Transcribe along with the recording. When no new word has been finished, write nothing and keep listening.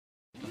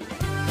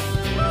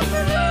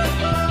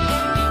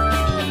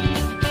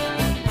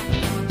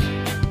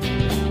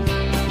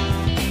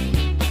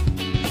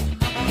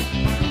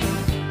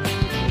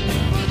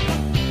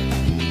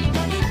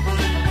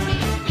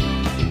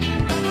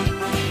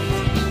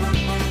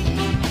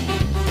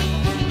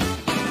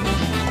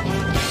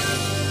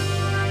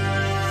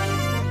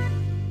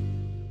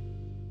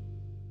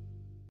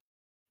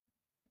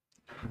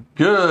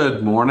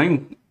Good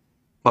morning,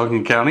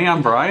 Logan County.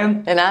 I'm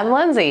Brian. And I'm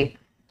Lindsey.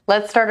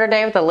 Let's start our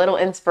day with a little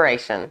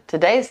inspiration.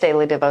 Today's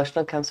daily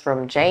devotional comes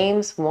from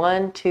James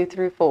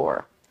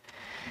 1:2-4.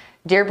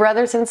 Dear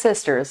brothers and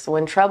sisters,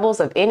 when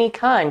troubles of any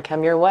kind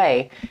come your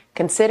way,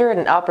 consider it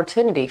an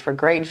opportunity for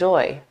great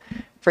joy.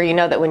 For you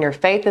know that when your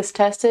faith is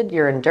tested,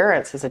 your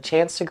endurance has a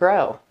chance to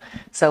grow.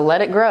 So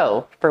let it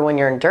grow, for when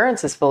your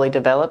endurance is fully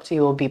developed,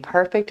 you will be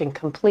perfect and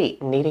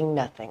complete, needing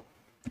nothing.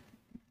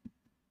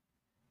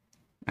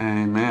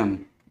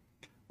 Amen.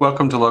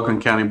 Welcome to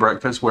Logan County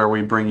Breakfast, where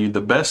we bring you the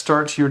best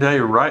start to your day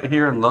right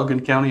here in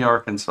Logan County,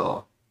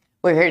 Arkansas.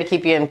 We're here to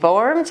keep you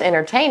informed,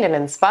 entertained, and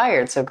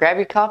inspired, so grab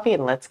your coffee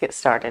and let's get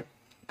started.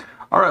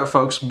 All right,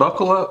 folks,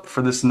 buckle up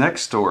for this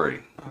next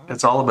story.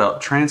 It's all about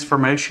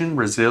transformation,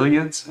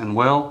 resilience, and,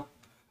 well,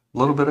 a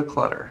little bit of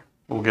clutter.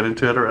 We'll get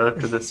into it right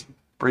after this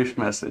brief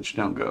message.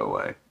 Don't go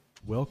away.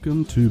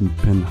 Welcome to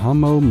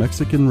Penhamo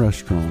Mexican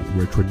Restaurant,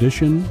 where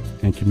tradition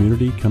and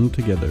community come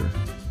together.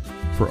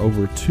 For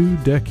over 2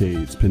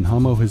 decades,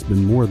 Penhamo has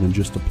been more than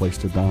just a place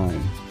to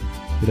dine.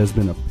 It has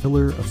been a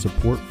pillar of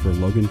support for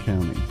Logan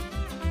County.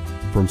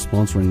 From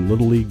sponsoring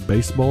Little League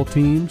baseball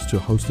teams to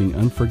hosting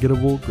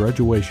unforgettable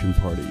graduation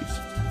parties,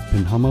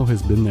 Penhamo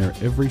has been there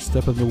every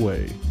step of the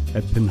way.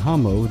 At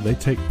Penhamo, they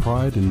take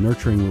pride in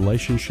nurturing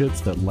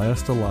relationships that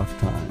last a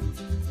lifetime.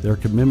 Their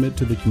commitment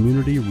to the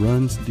community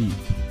runs deep,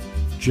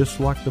 just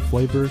like the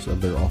flavors of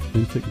their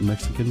authentic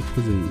Mexican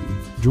cuisine.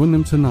 Join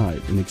them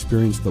tonight and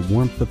experience the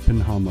warmth of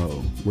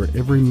Penhamo, where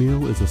every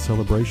meal is a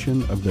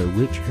celebration of their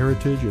rich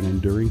heritage and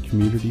enduring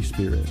community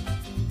spirit.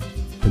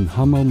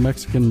 Penhamo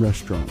Mexican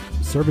Restaurant,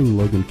 serving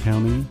Logan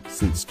County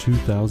since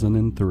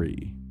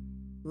 2003.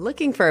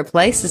 Looking for a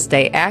place to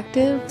stay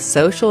active,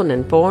 social, and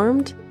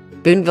informed?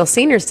 Boonville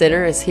Senior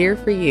Center is here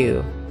for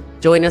you.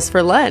 Join us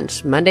for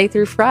lunch Monday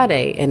through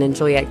Friday and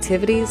enjoy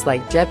activities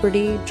like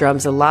Jeopardy,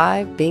 Drums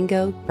Alive,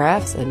 Bingo,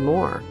 crafts, and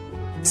more.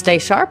 Stay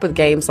sharp with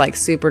games like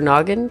Super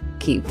Noggin,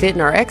 keep fit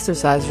in our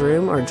exercise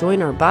room, or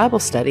join our Bible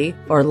study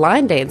or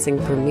line dancing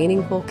for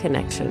meaningful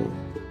connection.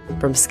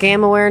 From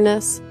scam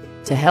awareness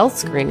to health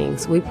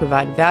screenings, we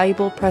provide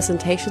valuable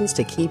presentations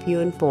to keep you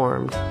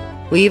informed.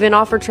 We even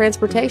offer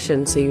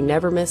transportation so you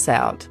never miss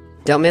out.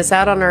 Don't miss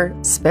out on our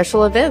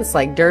special events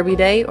like Derby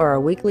Day or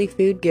our weekly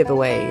food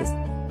giveaways.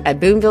 At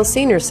Boonville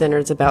Senior Center,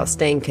 it's about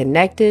staying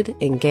connected,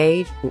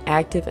 engaged, and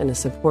active in a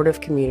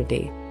supportive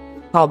community.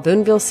 Call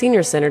Boonville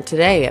Senior Center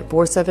today at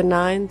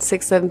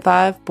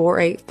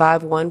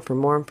 479-675-4851 for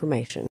more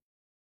information.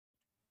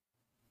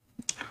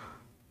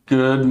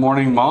 Good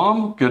morning,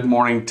 Mom. Good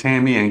morning,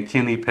 Tammy and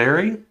Kenny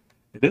Perry.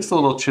 It is a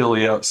little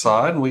chilly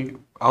outside.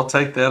 I'll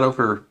take that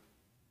over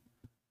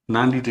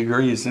 90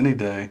 degrees any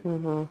day.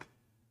 Mm-hmm.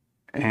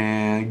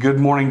 And good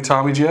morning,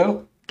 Tommy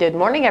Joe. Good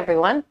morning,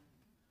 everyone.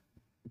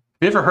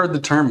 Have you ever heard the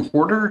term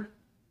hoarder?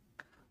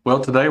 Well,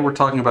 today we're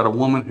talking about a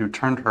woman who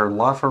turned her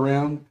life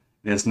around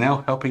and is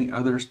now helping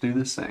others do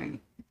the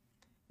same.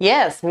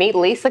 Yes, meet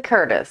Lisa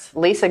Curtis.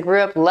 Lisa grew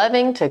up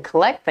loving to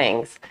collect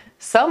things,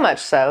 so much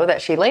so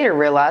that she later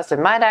realized it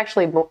might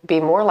actually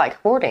be more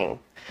like hoarding.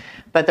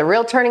 But the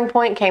real turning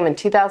point came in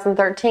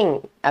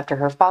 2013 after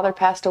her father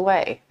passed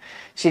away.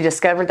 She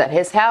discovered that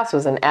his house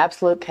was in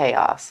absolute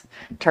chaos.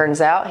 Turns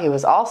out he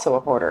was also a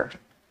hoarder.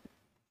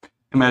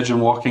 Imagine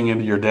walking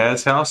into your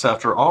dad's house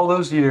after all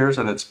those years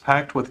and it's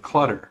packed with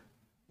clutter.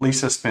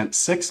 Lisa spent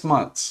 6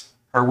 months,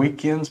 her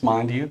weekends,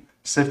 mind you,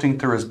 sifting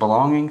through his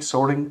belongings,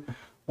 sorting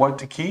what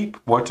to keep,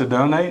 what to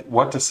donate,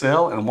 what to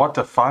sell, and what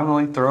to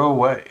finally throw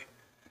away.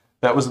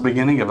 That was the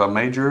beginning of a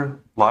major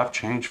life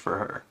change for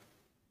her.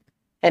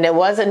 And it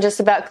wasn't just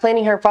about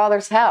cleaning her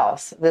father's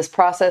house. This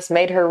process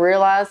made her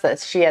realize that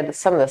she had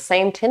some of the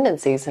same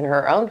tendencies in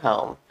her own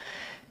home.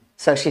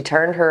 So she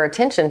turned her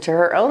attention to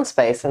her own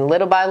space, and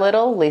little by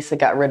little, Lisa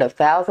got rid of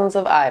thousands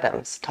of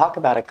items. Talk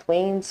about a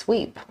clean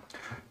sweep.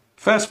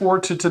 Fast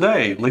forward to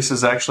today.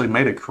 Lisa's actually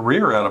made a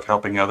career out of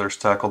helping others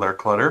tackle their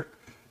clutter.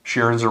 She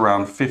earns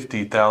around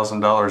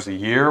 $50,000 a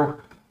year,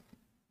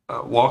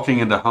 walking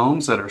into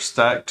homes that are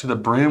stacked to the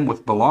brim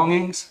with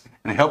belongings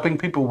and helping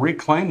people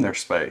reclaim their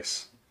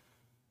space.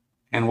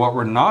 And what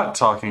we're not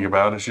talking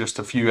about is just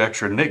a few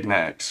extra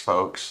knickknacks,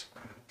 folks.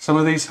 Some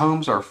of these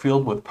homes are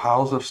filled with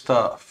piles of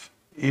stuff.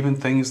 Even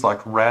things like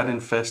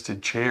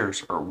rat-infested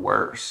chairs are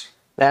worse.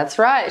 That's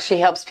right. She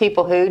helps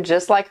people who,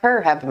 just like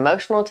her, have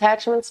emotional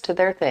attachments to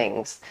their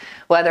things.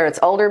 Whether it's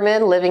older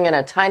men living in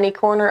a tiny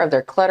corner of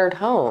their cluttered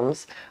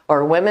homes,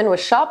 or women with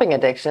shopping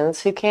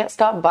addictions who can't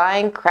stop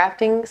buying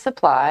crafting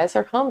supplies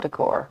or home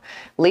decor,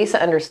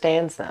 Lisa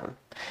understands them.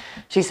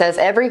 She says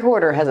every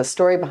hoarder has a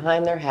story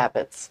behind their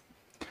habits.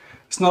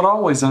 It's not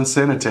always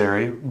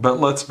unsanitary, but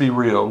let's be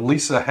real,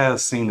 Lisa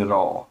has seen it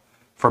all.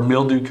 From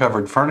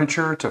mildew-covered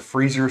furniture to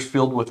freezers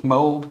filled with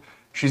mold,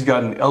 she's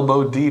gotten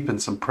elbow deep in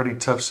some pretty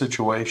tough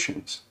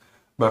situations.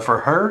 But for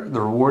her,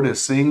 the reward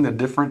is seeing the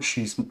difference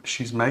she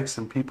makes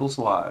in people's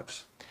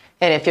lives.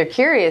 And if you're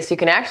curious, you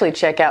can actually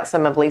check out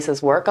some of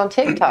Lisa's work on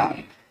TikTok.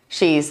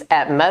 She's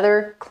at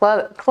Mother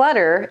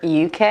Clutter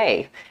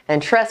UK.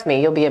 And trust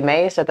me, you'll be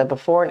amazed at the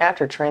before and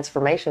after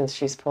transformations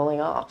she's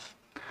pulling off.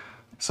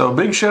 So a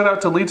big shout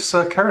out to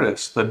Lisa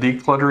Curtis, the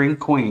decluttering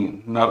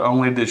queen. Not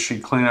only did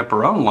she clean up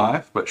her own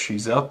life, but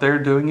she's out there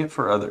doing it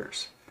for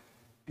others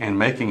and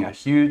making a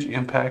huge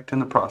impact in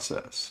the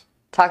process.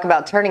 Talk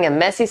about turning a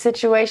messy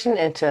situation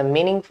into a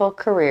meaningful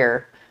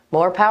career.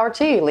 More power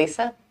to you,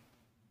 Lisa.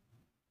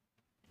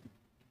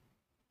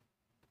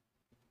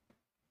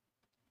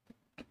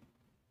 I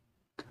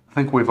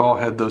think we've all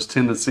had those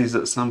tendencies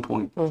at some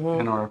point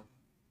in our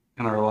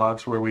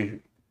lives where we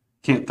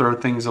can't throw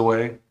things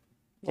away.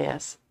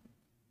 Yes.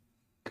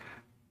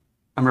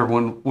 I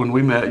remember when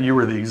we met, you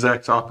were the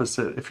exact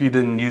opposite. If you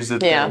didn't use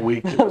it that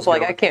week, it I was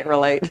like, I can't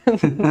relate.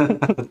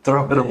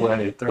 throw it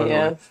away. Throw it away.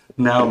 Yes.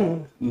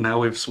 Now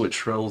we've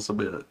switched roles a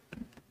bit.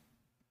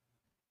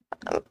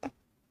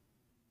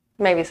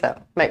 Maybe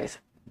so. Maybe so.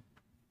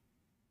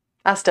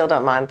 I still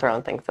don't mind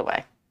throwing things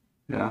away.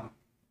 Yeah.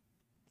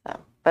 So,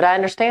 but I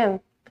understand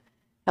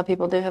how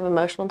people do have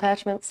emotional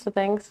attachments to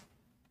things.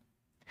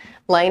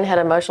 Lane had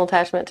emotional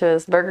attachment to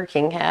his Burger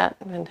King hat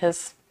in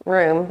his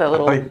room. That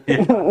little,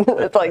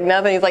 it's like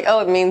nothing. He's like,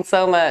 oh, it means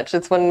so much.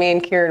 It's when me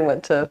and Kieran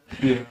went to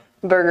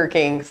Burger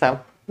King. So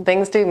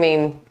things do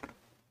mean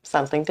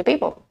something to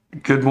people.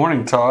 Good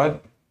morning,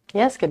 Todd.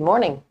 Yes, good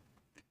morning.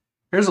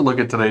 Here's a look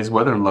at today's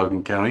weather in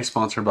Logan County,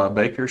 sponsored by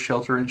Baker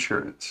Shelter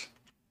Insurance.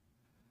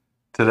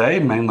 Today,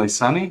 mainly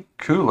sunny,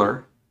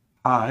 cooler,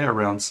 high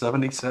around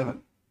 77.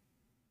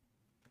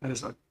 That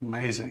is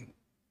amazing.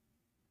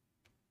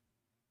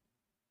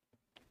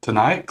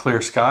 Tonight,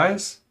 clear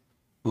skies,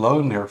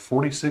 low near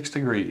 46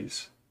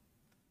 degrees.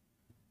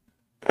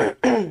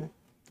 Well,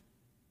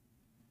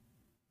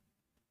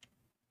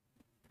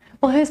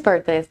 whose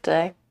birthday is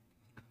today?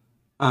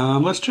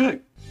 Let's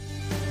check.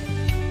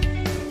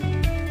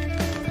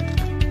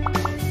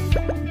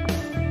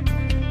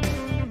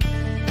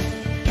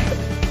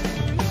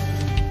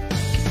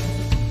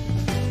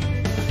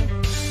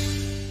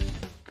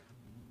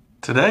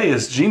 Today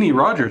is Jeannie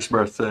Rogers'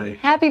 birthday.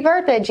 Happy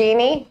birthday,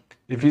 Jeannie.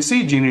 If you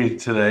see Jeannie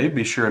today,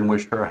 be sure and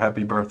wish her a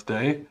happy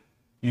birthday.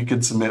 You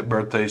can submit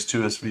birthdays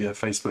to us via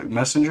Facebook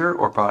Messenger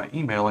or by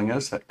emailing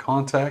us at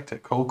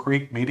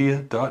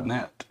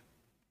contact@coldcreekmedia.net.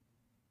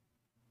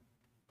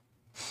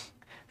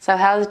 So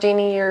how's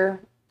Jeannie your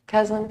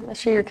cousin? Is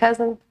she your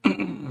cousin?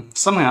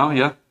 Somehow,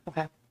 yeah.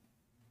 Okay.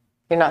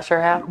 You're not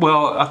sure how?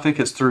 Well, I think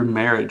it's through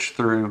marriage,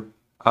 through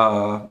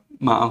my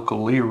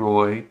Uncle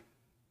Leroy,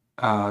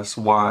 his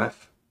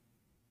wife,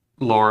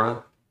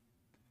 Laura,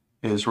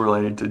 is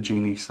related to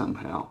Jeannie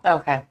somehow.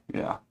 Okay.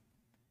 Yeah. I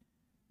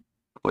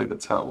believe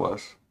that's how it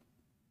was.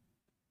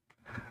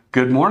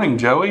 Good morning,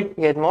 Joey.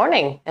 Good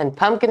morning. And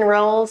pumpkin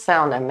rolls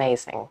sound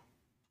amazing.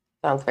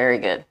 Sounds very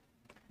good.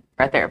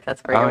 Right there, if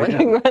that's where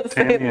you're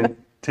looking.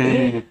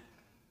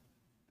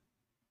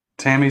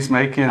 Tammy's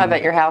making. I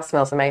bet your house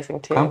smells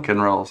amazing too.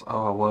 Pumpkin rolls.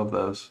 Oh, I love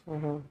those.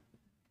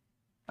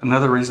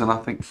 Another reason I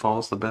think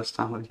fall's the best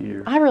time of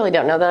year. I really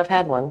don't know that I've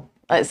had one.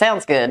 It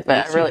sounds good, but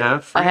Yes, I really you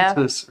have. I have.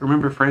 Francis,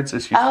 remember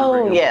Francis used to bring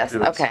Oh them yes,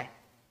 to us. okay.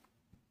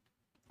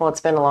 Well,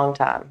 it's been a long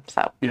time,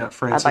 so Yeah,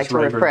 Francis. I'd like to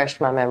Raver. refresh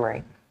my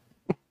memory.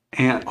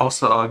 And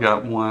also, I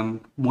got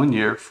one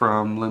year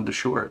from Linda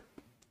Short.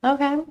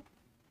 Okay.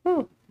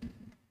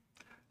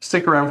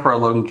 Stick around for our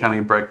Logan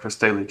County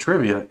Breakfast Daily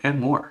Trivia and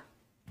more.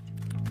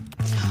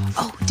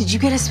 Oh, did you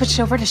get us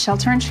switched over to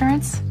shelter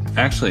insurance?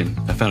 Actually,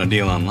 I found a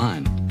deal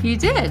online. You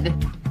did.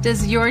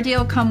 Does your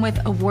deal come with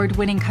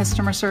award-winning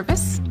customer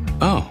service?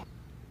 Oh,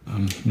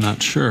 I'm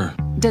not sure.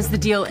 Does the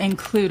deal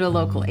include a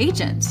local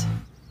agent?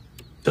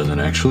 Doesn't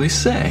actually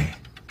say.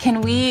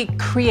 Can we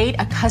create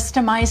a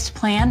customized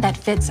plan that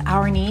fits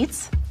our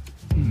needs?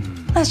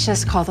 Let's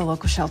just call the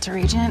local shelter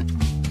agent.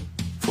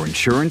 For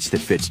insurance that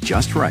fits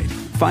just right,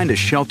 find a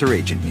shelter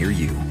agent near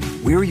you.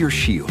 We're your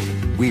shield.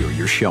 We're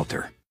your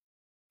shelter.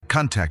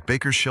 Contact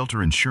Baker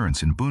Shelter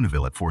Insurance in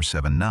Booneville at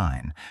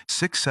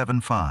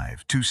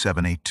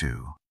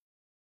 479-675-2782.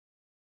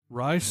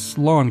 Rice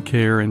Lawn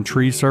Care and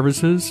Tree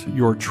Services,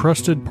 your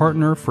trusted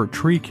partner for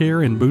tree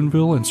care in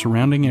Booneville and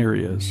surrounding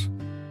areas.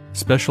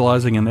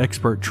 Specializing in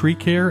expert tree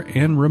care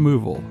and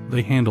removal,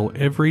 they handle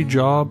every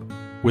job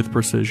with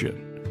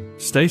precision.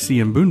 Stacy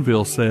in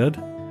Booneville said,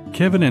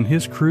 Kevin and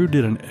his crew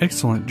did an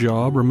excellent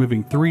job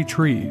removing 3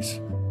 trees.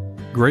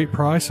 Great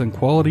price and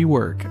quality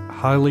work.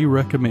 Highly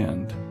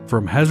recommend.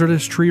 From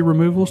hazardous tree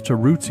removals to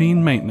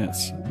routine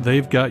maintenance,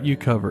 they've got you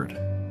covered.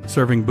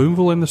 Serving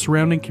Booneville and the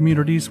surrounding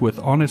communities with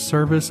honest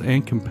service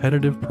and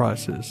competitive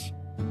prices.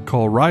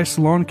 Call Rice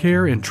Lawn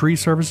Care and Tree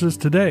Services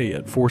today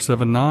at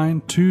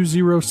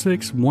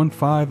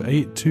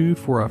 479-206-1582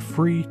 for a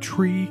free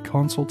tree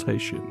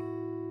consultation.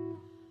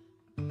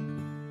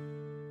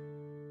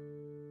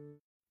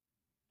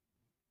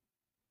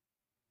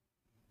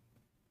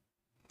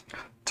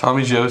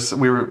 Tommy Joe,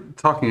 we were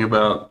talking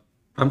about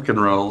pumpkin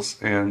rolls,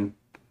 and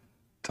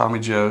Tommy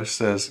Joe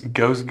says,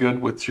 goes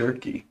good with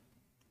jerky.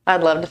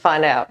 I'd love to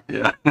find out.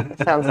 Yeah.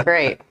 Sounds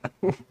great.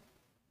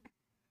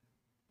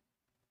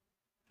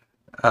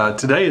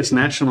 Today is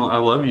National I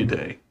Love You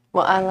Day.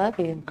 Well, I love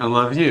you. I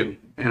love you.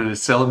 And it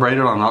is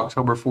celebrated on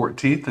October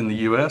 14th in the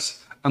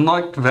U.S.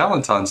 Unlike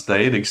Valentine's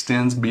Day, it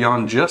extends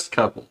beyond just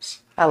couples.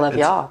 I love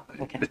y'all.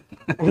 Okay.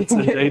 It's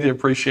a day to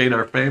appreciate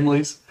our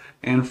families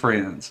and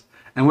friends.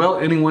 And, well,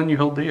 anyone you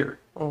hold dear.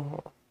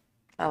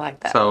 I like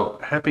that. So,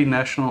 happy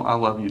National I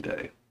Love You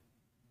Day.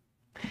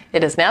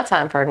 It is now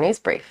time for our news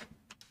brief.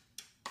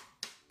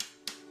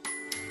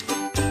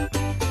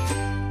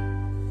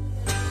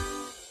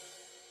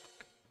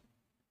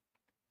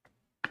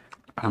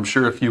 I'm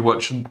sure if you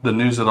watched the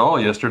news at all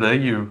yesterday,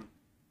 you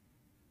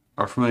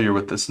are familiar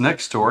with this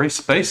next story.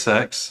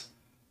 SpaceX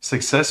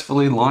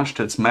successfully launched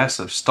its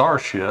massive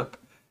Starship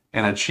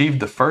and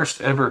achieved the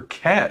first ever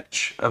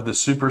catch of the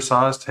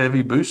supersized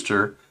heavy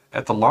booster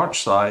at the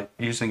launch site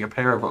using a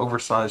pair of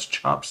oversized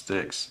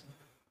chopsticks.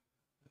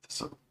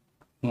 So,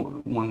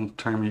 one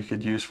term you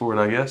could use for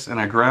it, I guess, in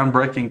a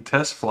groundbreaking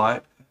test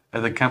flight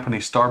at the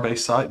company's Starbase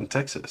site in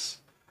Texas.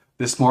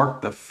 This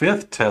marked the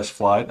fifth test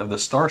flight of the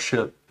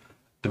Starship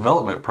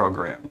development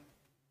program.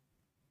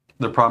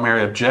 The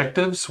primary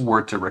objectives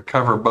were to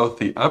recover both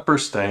the upper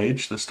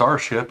stage, the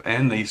Starship,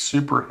 and the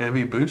Super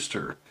Heavy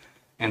booster,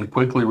 and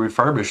quickly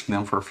refurbish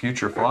them for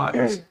future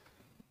flights.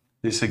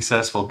 The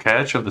successful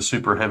catch of the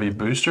Super Heavy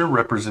booster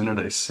represented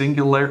a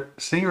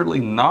singularly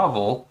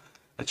novel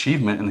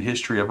achievement in the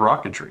history of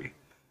rocketry.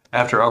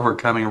 After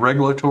overcoming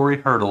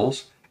regulatory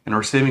hurdles and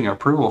receiving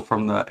approval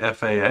from the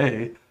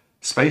FAA,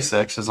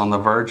 SpaceX is on the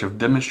verge of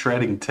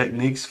demonstrating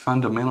techniques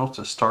fundamental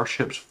to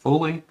Starship's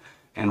fully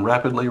and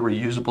rapidly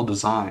reusable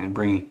design,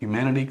 bringing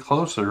humanity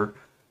closer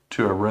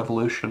to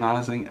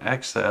revolutionizing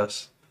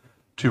access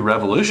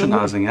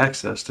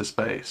to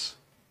space.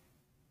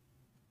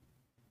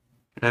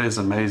 That is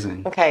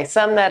amazing. Okay,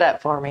 sum that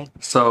up for me.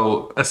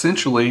 So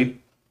essentially,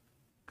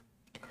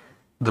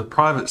 the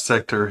private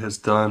sector has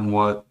done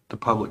what the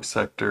public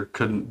sector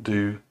couldn't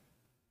do,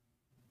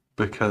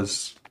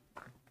 because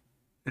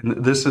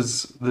this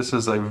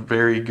is a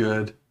very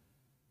good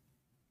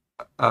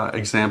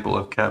example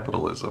of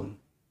capitalism.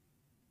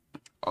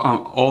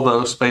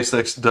 Although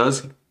SpaceX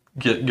does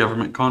get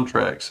government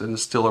contracts, it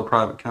is still a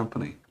private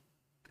company.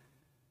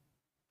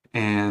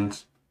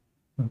 And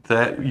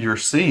that you're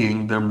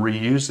seeing them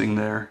reusing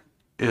there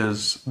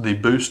is the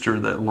booster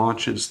that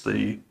launches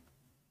the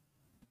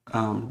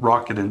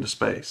rocket into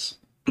space.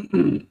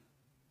 In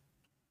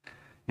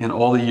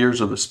all the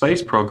years of the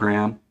space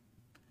program,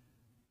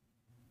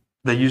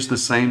 they used the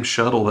same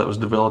shuttle that was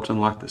developed in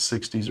like the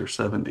 60s or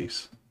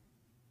 70s.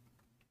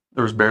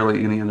 There was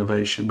barely any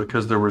innovation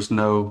because there was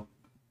no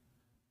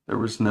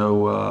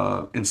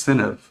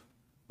incentive.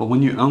 But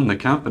when you own the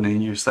company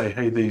and you say,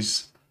 hey,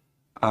 these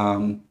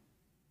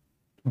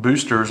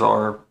boosters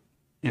are,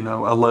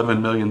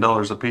 $11 million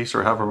a piece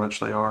or however much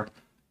they are,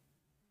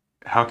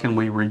 how can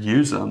we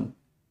reuse them?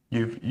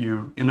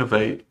 You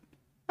innovate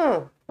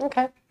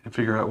Okay. and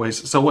figure out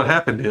ways. So what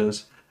happened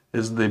is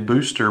the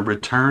booster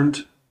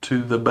returned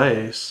to the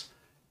base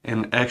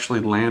and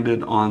actually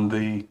landed on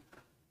the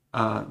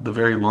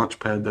very launch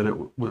pad that it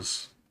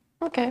was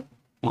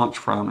launched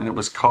from, and it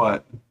was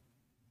caught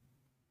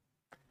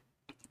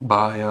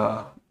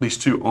by these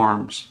two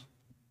arms,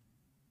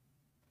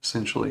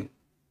 essentially.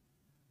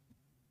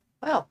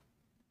 Well,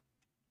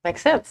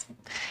 makes sense.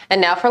 And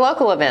now for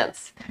local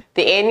events.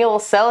 The annual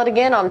Sell It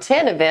Again on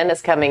 10 event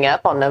is coming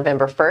up on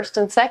November 1st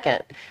and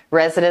 2nd.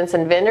 Residents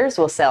and vendors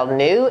will sell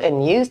new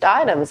and used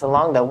items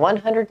along the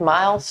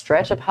 100-mile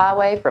stretch of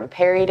highway from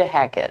Perry to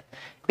Hackett.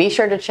 Be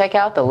sure to check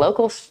out the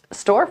local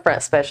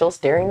storefront specials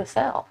during the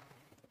sale.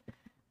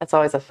 That's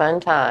always a fun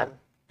time.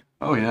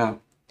 Oh, yeah.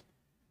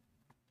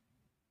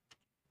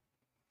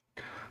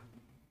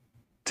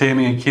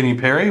 Tammy and Kenny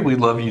Perry, we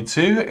love you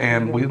too,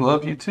 and we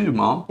love you too,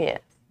 Mom. Yes.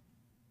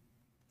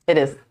 It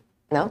is.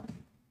 No?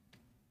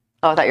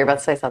 Oh, I thought you were about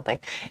to say something.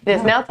 It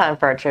is now time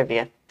for our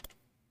trivia.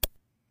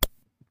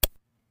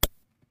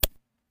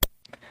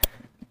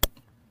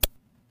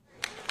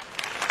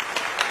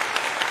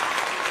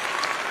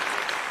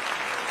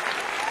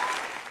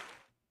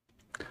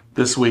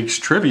 This week's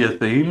trivia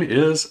theme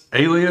is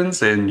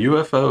aliens and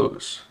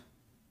UFOs.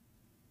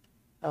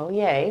 Oh,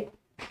 yay.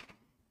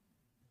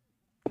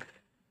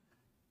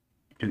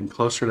 Getting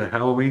closer to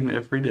Halloween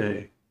every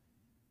day.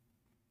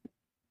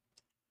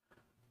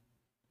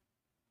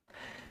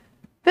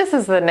 This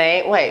is the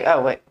name. Wait.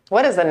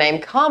 What is the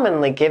name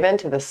commonly given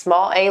to the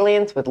small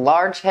aliens with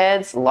large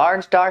heads,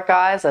 large dark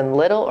eyes, and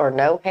little or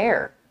no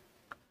hair?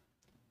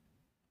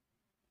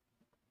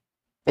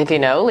 If you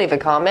know, leave a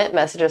comment,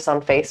 message us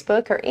on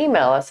Facebook, or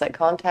email us at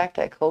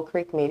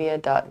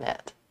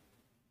contact@coalcreekmedia.net.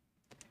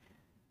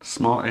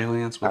 Small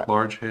aliens with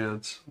large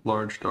heads,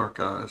 large dark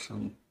eyes,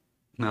 and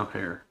no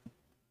hair.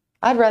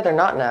 I'd rather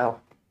not know.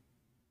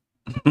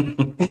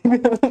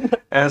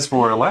 As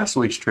for last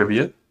week's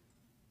trivia,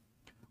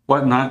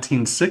 what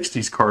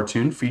 1960s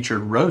cartoon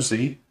featured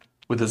Rosie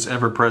with his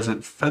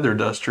ever-present feather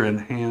duster in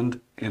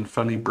hand and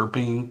funny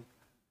burping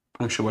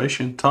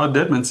punctuation? Todd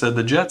Dedman said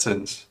the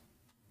Jetsons.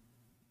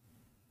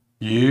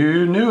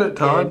 You knew it,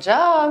 Todd. Good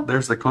job.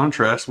 There's the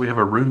contrast. We have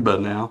a Roomba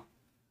now.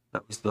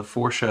 That was the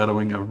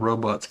foreshadowing of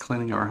robots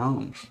cleaning our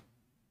homes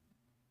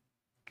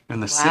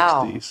in the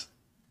 60s.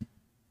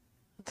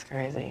 That's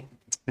crazy.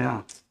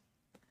 Yeah.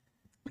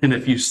 And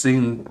if you've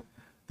seen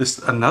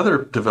Another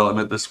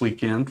development this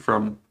weekend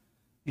from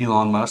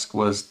Elon Musk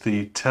was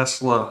the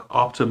Tesla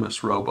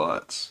Optimus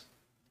robots.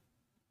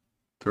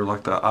 They're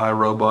like the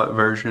iRobot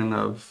version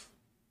of...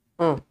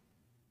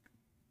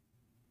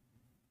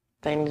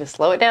 They need to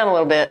slow it down a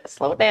little bit.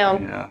 Slow it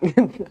down.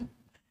 Yeah.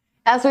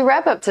 As we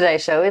wrap up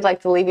today's show, we'd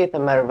like to leave you with a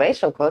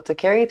motivational quote to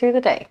carry you through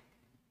the day.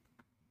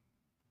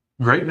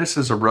 Greatness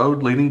is a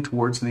road leading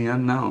towards the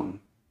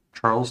unknown.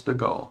 Charles de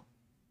Gaulle.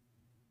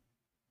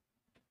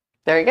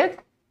 Very good.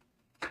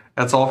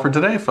 That's all for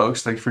today,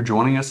 folks. Thanks for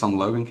joining us on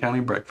Logan County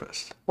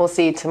Breakfast. We'll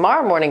see you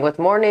tomorrow morning with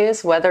more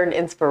news, weather, and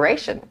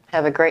inspiration.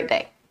 Have a great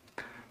day.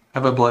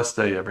 Have a blessed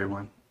day,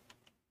 everyone.